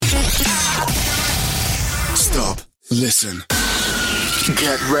Stop. Listen.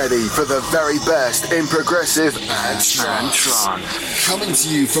 Get ready for the very best in progressive and trance. Coming to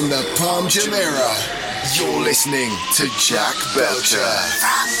you from the Palm Jumeirah, you're listening to Jack Belcher.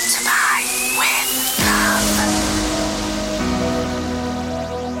 From Dubai with love.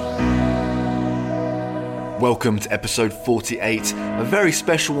 Welcome to episode 48, a very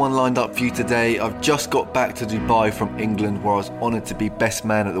special one lined up for you today. I've just got back to Dubai from England, where I was honoured to be best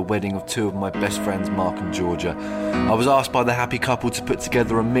man at the wedding of two of my best friends, Mark and Georgia. I was asked by the happy couple to put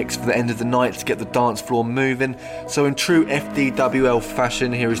together a mix for the end of the night to get the dance floor moving, so in true FDWL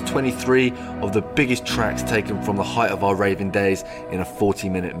fashion, here is 23 of the biggest tracks taken from the height of our raving days in a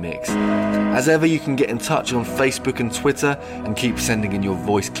 40-minute mix. As ever, you can get in touch on Facebook and Twitter and keep sending in your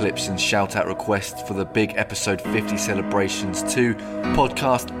voice clips and shout-out requests for the big episode 50 celebrations to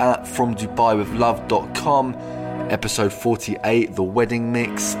podcast at fromdubaiwithlove.com. Episode 48, the wedding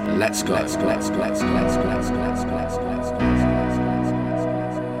mix. Let's go.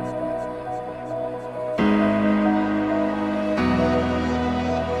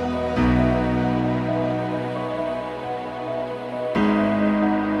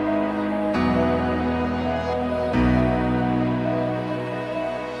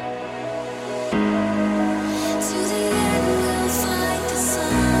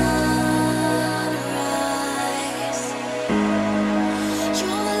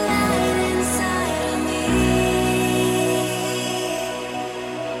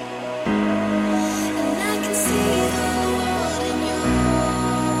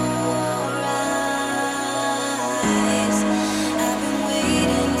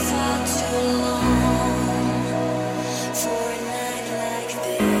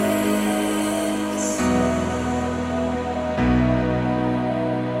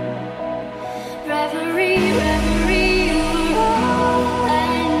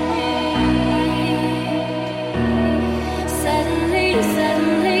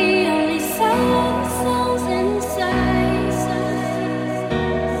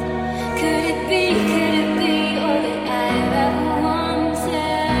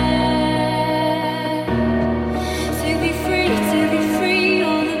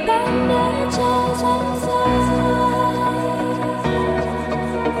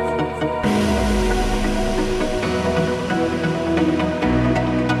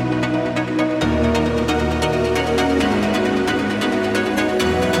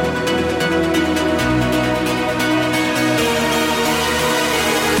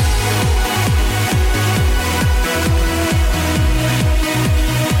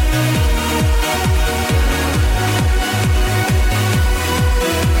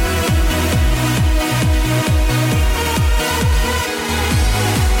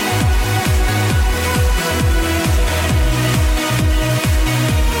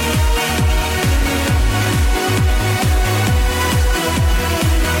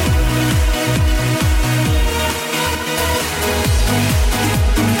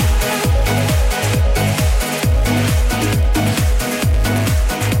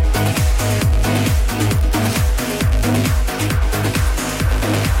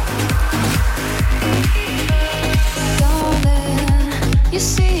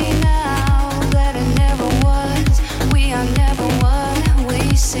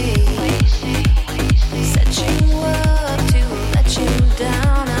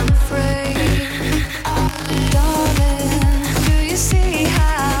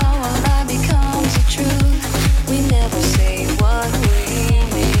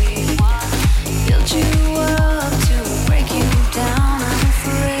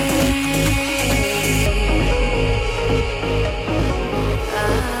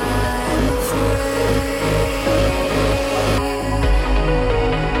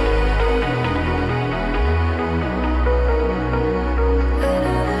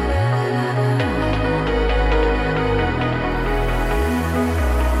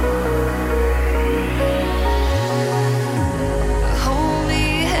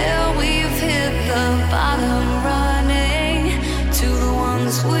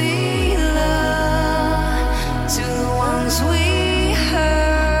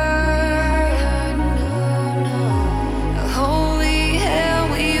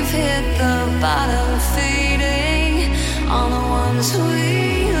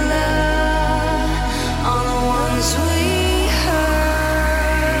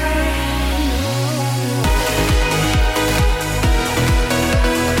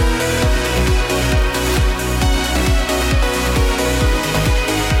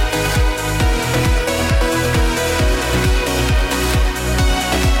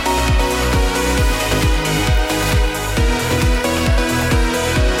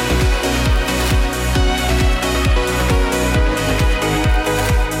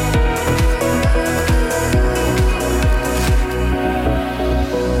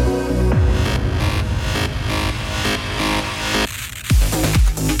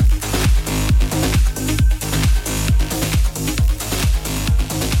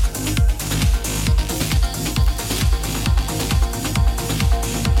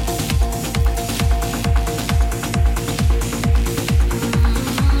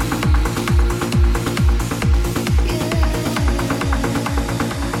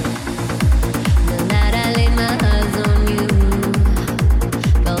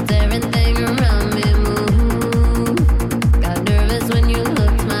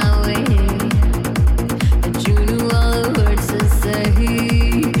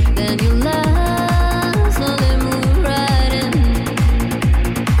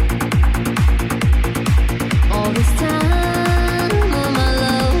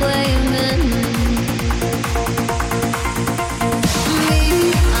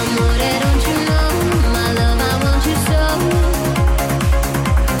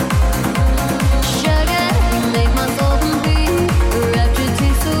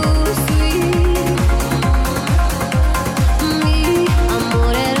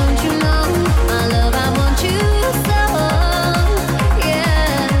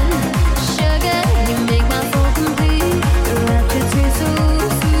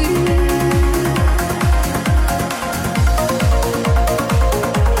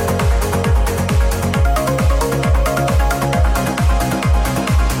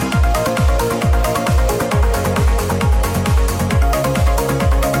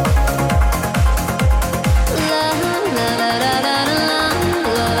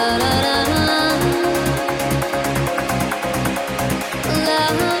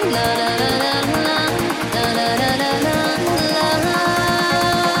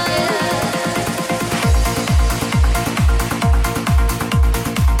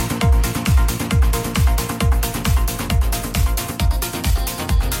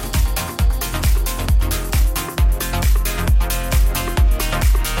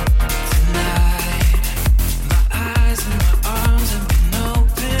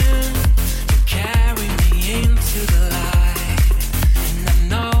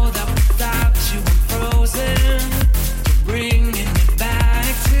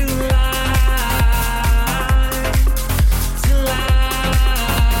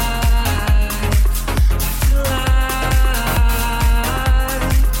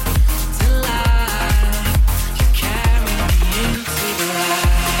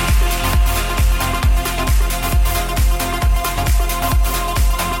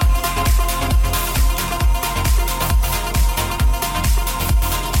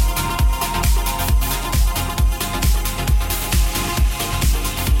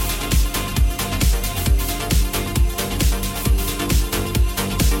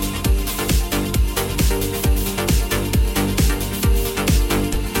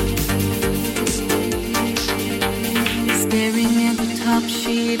 top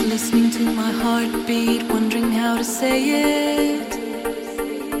sheet, listening to my heartbeat, wondering how to say it.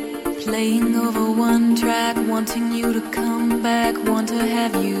 Playing over one track, wanting you to come back, want to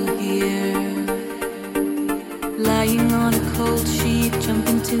have you here. Lying on a cold sheet, jump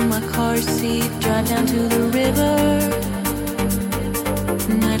into my car seat, drive down to the river.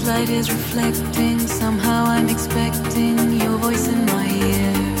 Nightlight is reflecting, somehow I'm expecting your voice in my ear.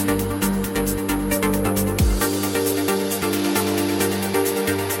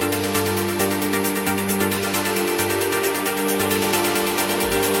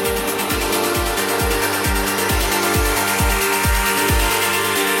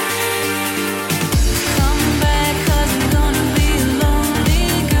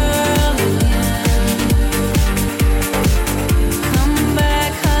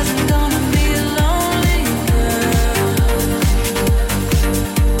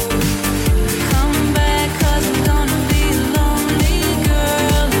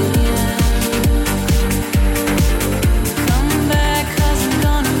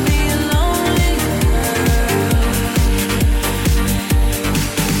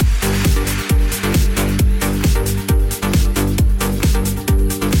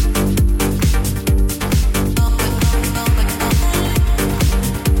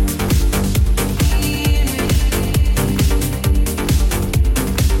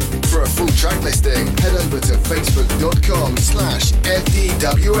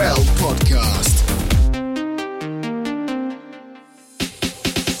 facebook.com/FDWL podcast.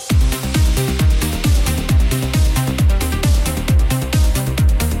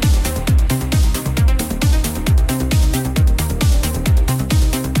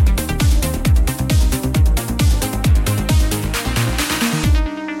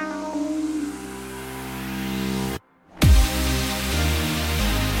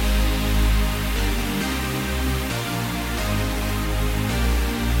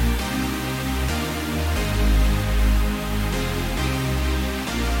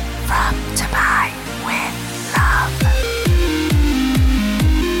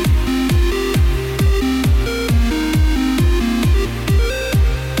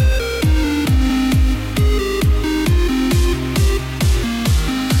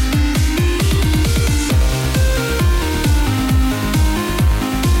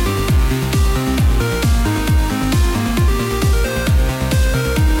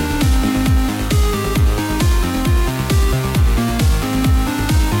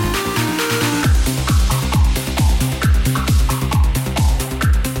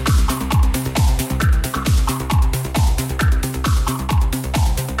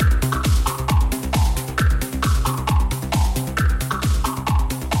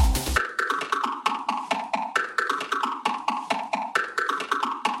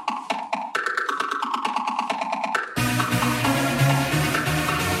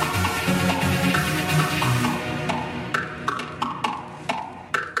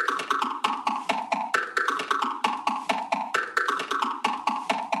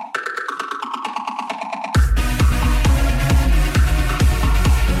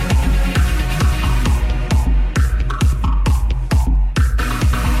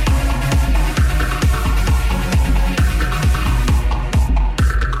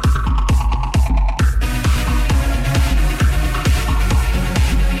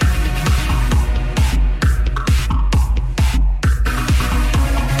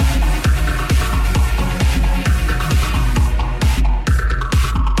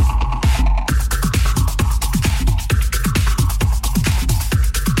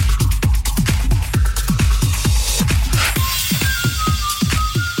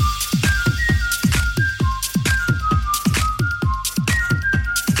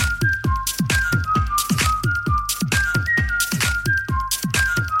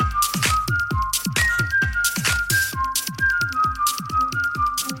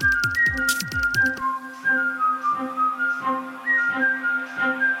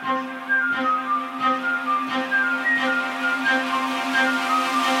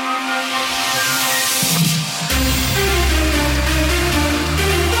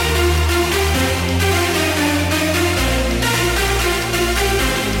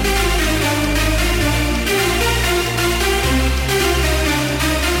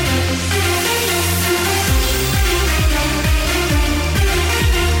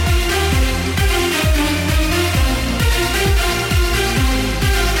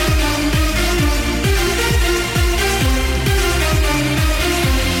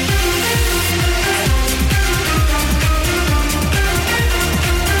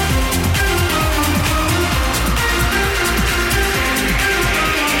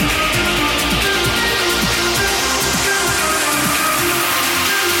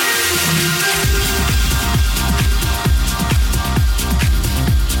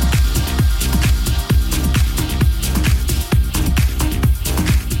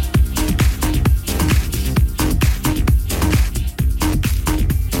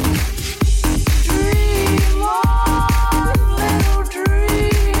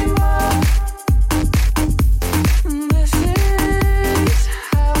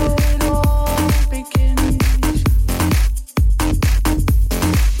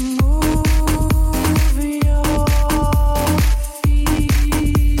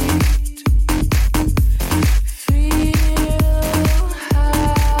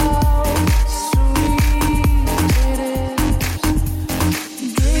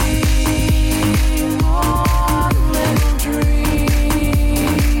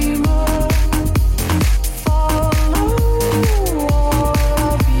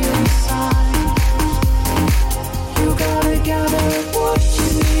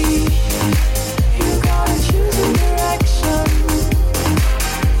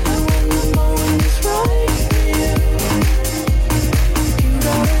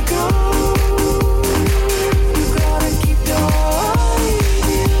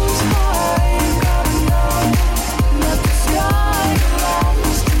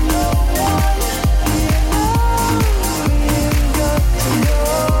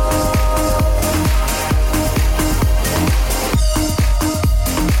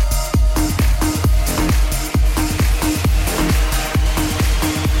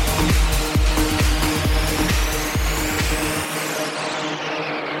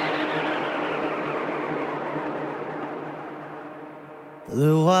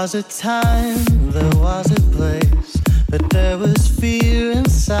 was a time, there was a place, but there was fear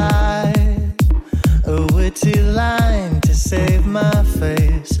inside. A witty line to save my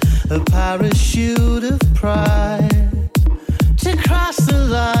face, a parachute of pride. To cross the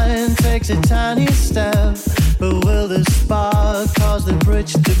line takes a tiny step, but will the spark cause the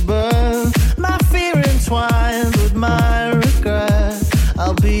bridge to burn? My fear entwined with my regret,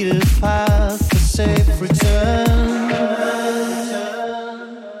 I'll beat a path for safe return.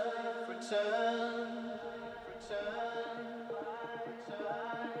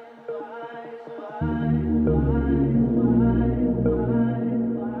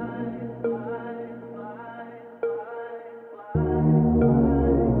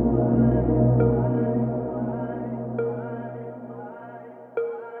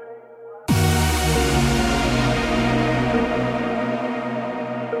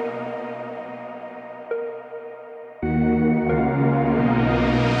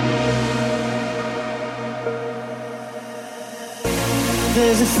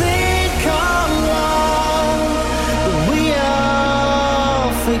 There's a thing called love that we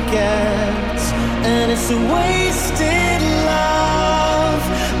all forget, and it's a wasted love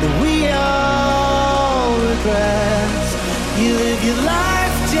that we all regret. You live your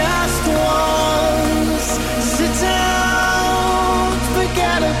life just once, sit down,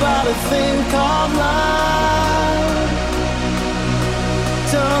 forget about a thing called love.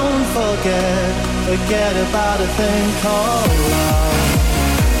 Don't forget about a thing called love.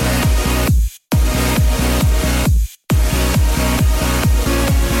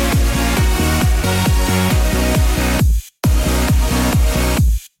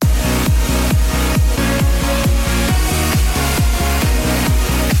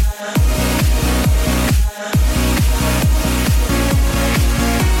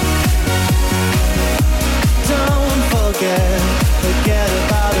 Forget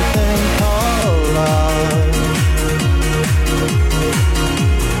about a thing called love.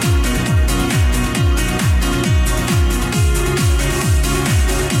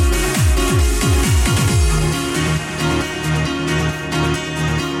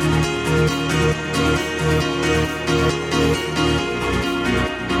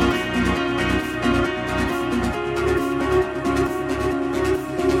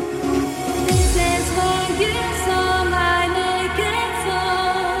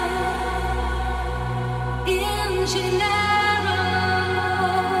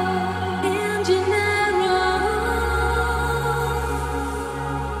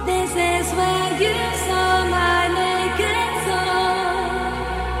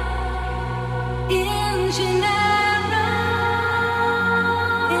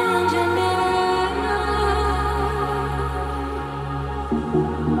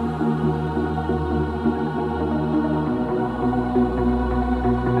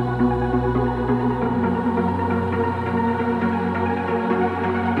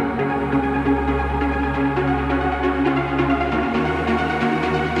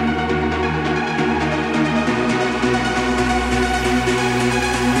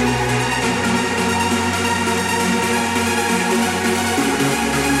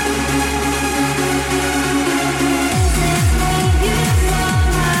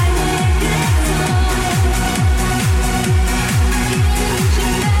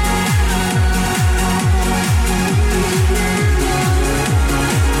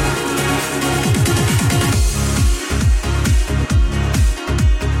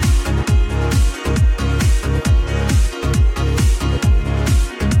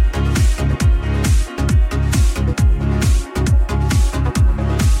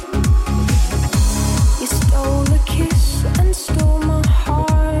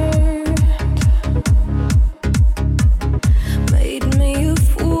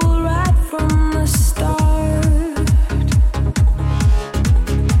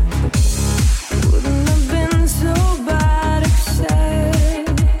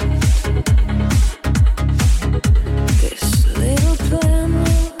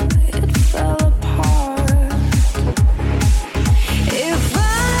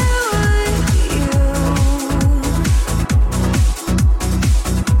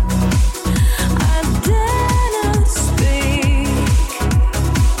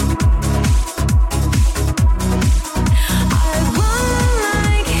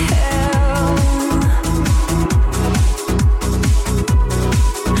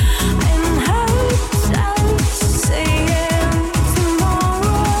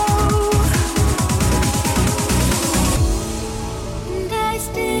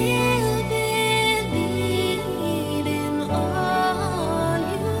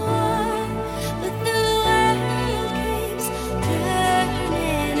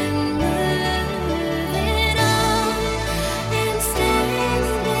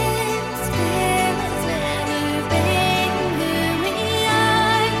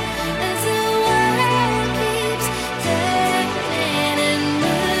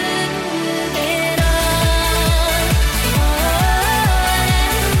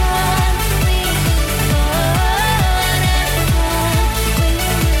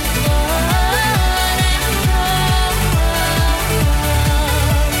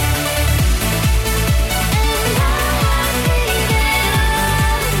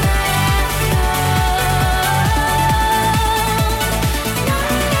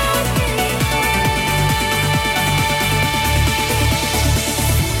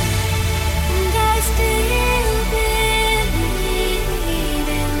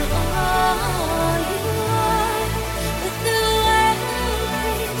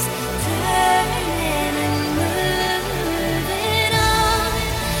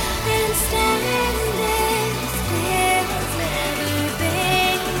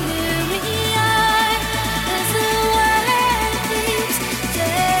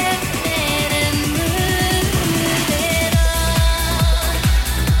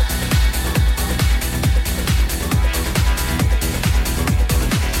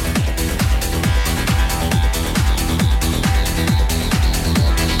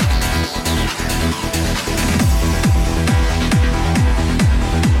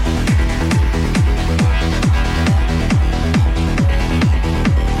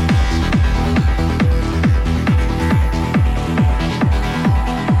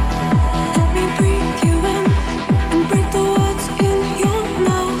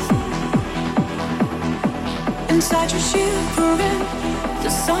 inside you're shivering. The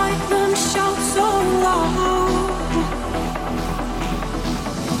silence shouts so loud.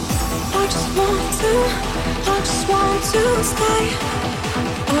 I just want to stay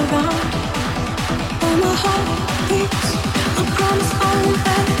around when my heart beats. I promise I won't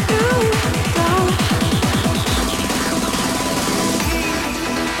let you down.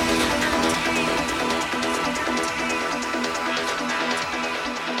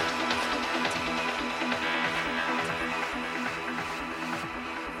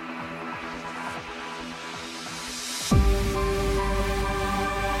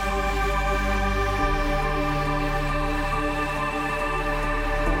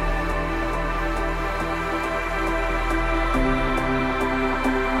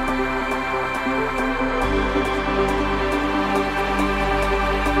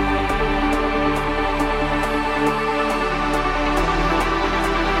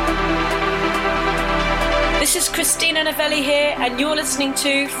 This is Christina Novelli here, and you're listening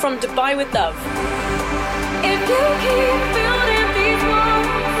to From Dubai with Love. If you keep building these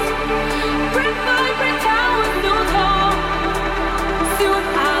walls, brick by brick, towers built tall, soon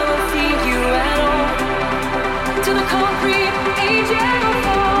I will see you at all. To the concrete aging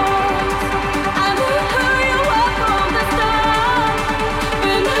falls. I knew who you were from the start,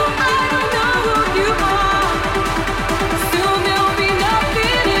 but now I don't know who you are. Soon there'll be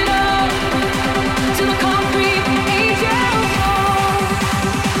nothing at all. To the concrete aging falls.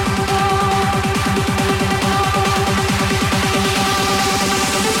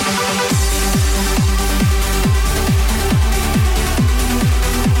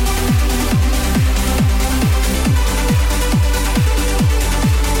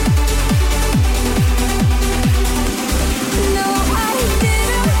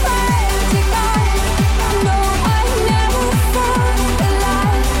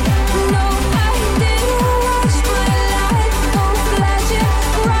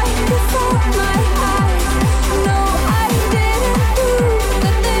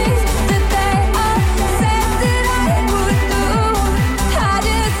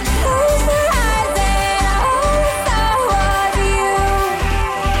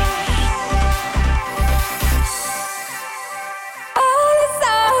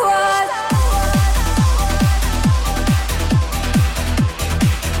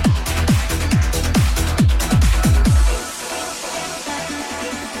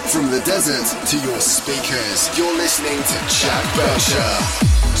 From the desert to your speakers, you're listening to Jack Belcher.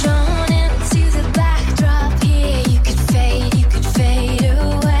 Drawn into the backdrop here, you could fade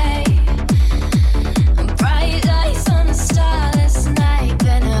away. Bright lights on a starless night,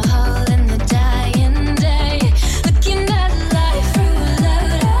 burn a hole in the dying day. Looking at life through a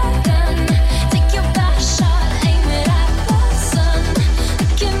loaded gun. Take your best shot, aim it at the sun.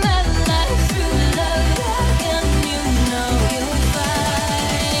 Looking at life through a loaded gun, you know you'll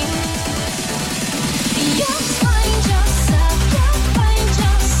find. You'll find yourself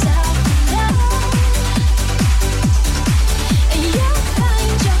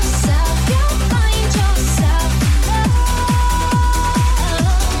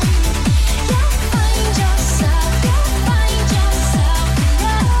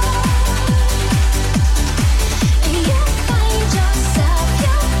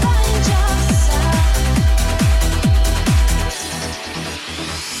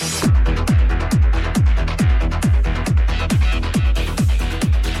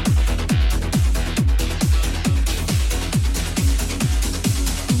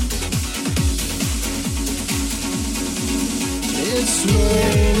It's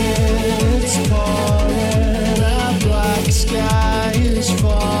raining, it's pouring, a black sky is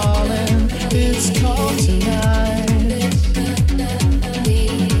falling. It's cold tonight.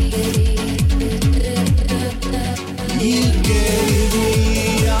 You gave me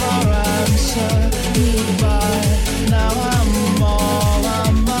your answer, goodbye. Now I'm all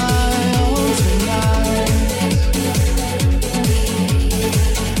on my own tonight.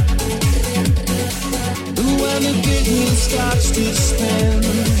 When the big wheel starts to spin,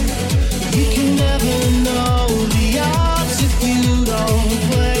 you can never know the odds if you don't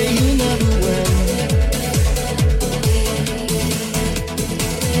play.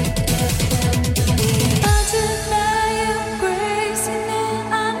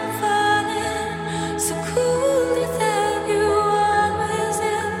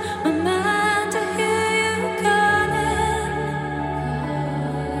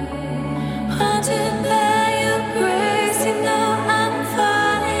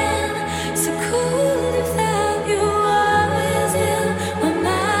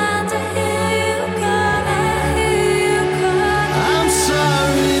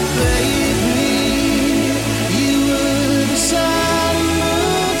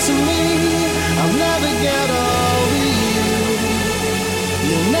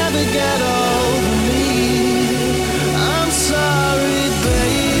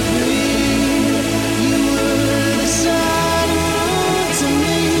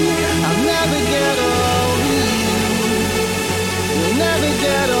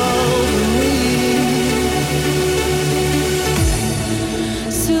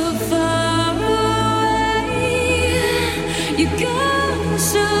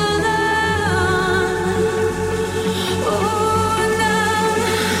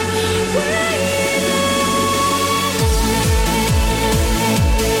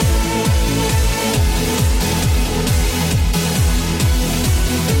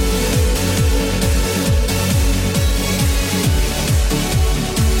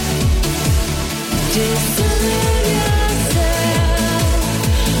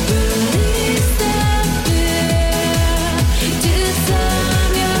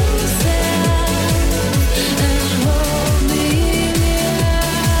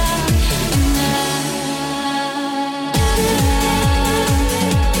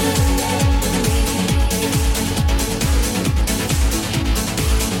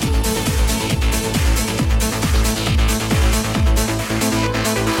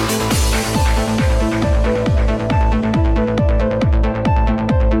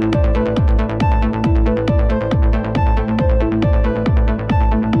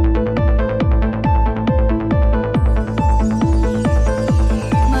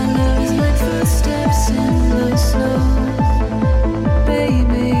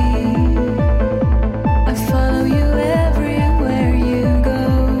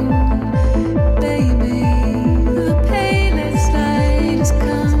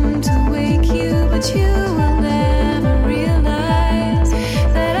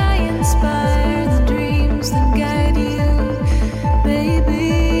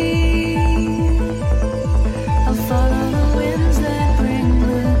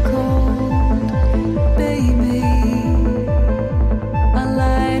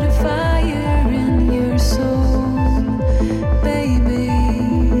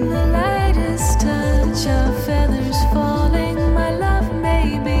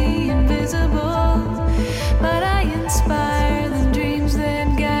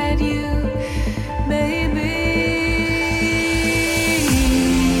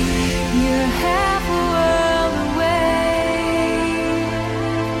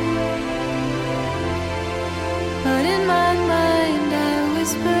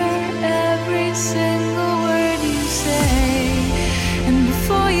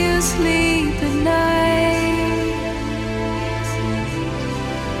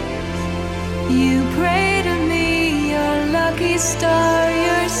 star,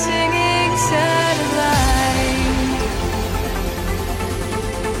 you're singing satellite.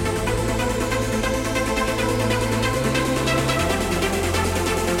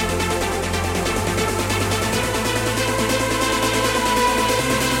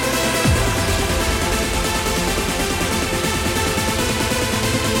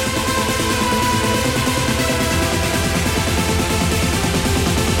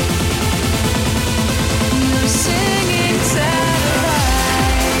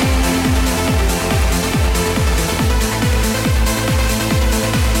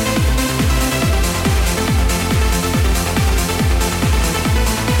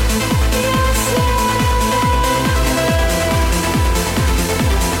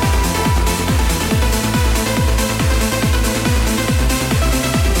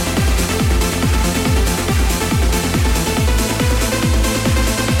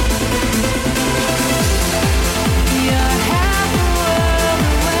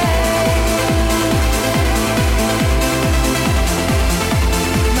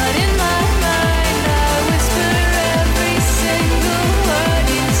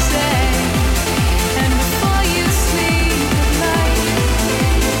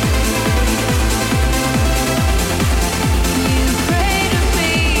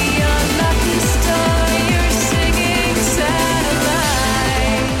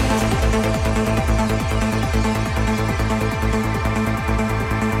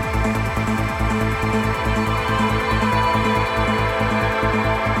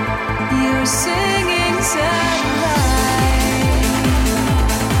 You're singing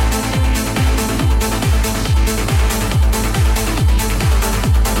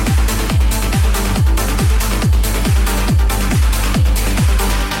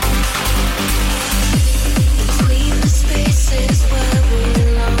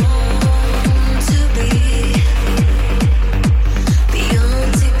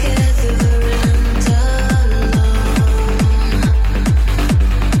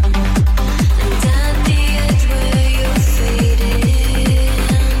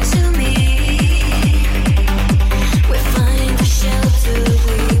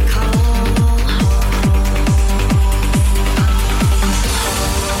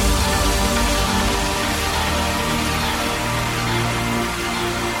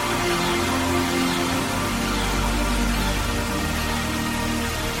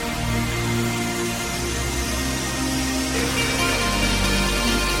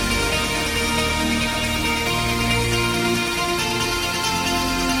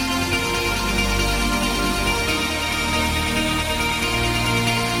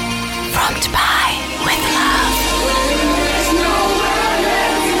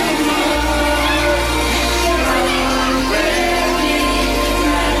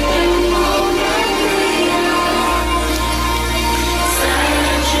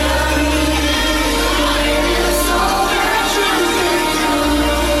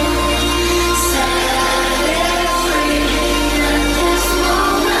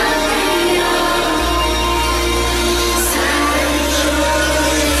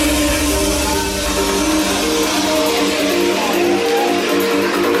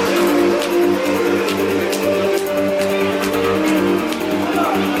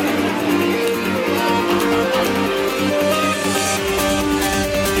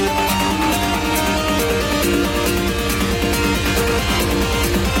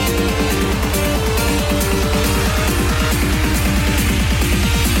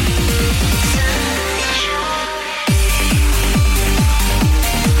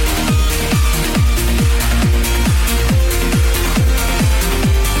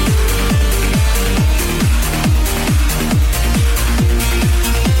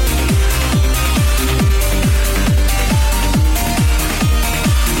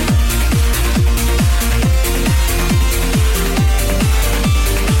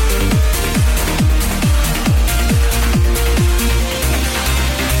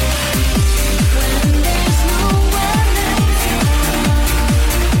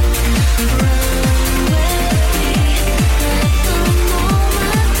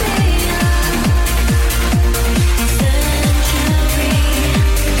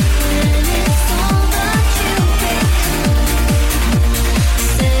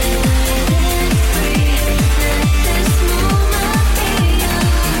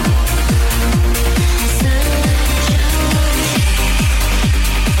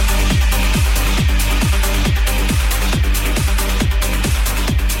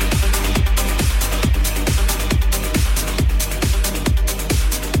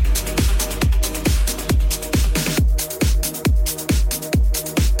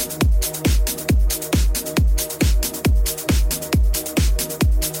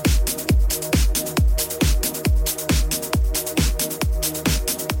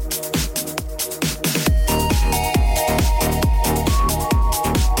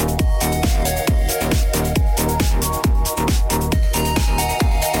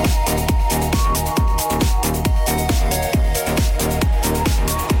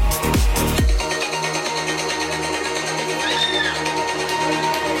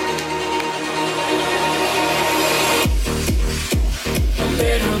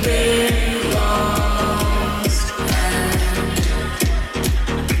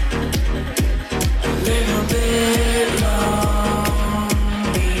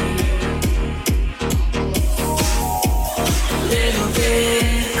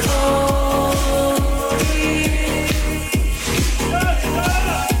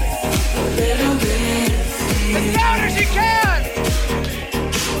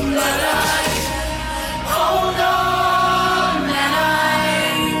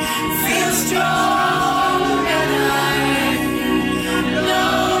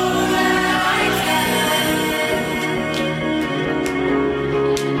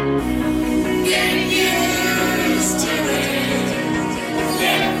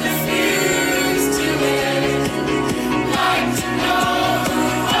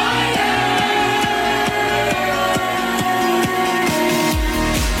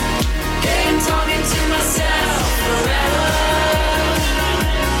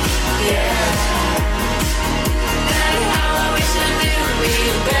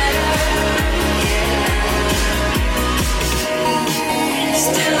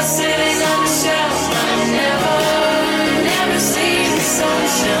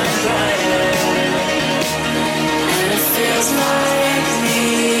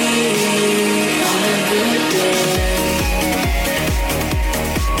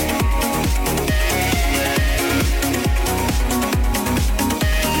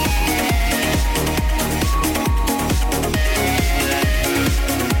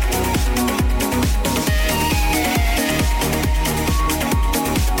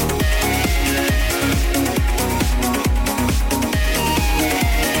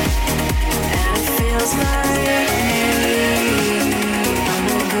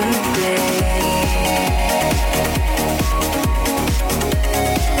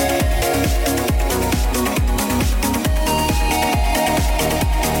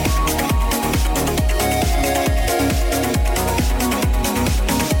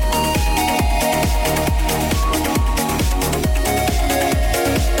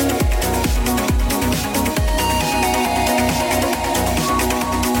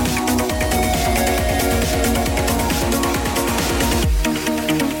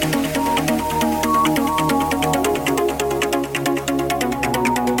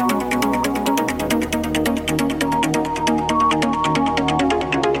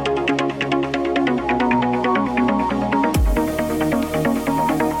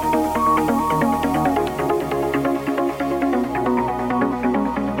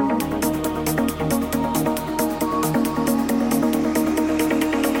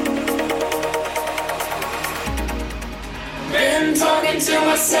Been talking to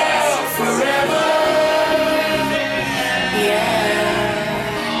myself forever.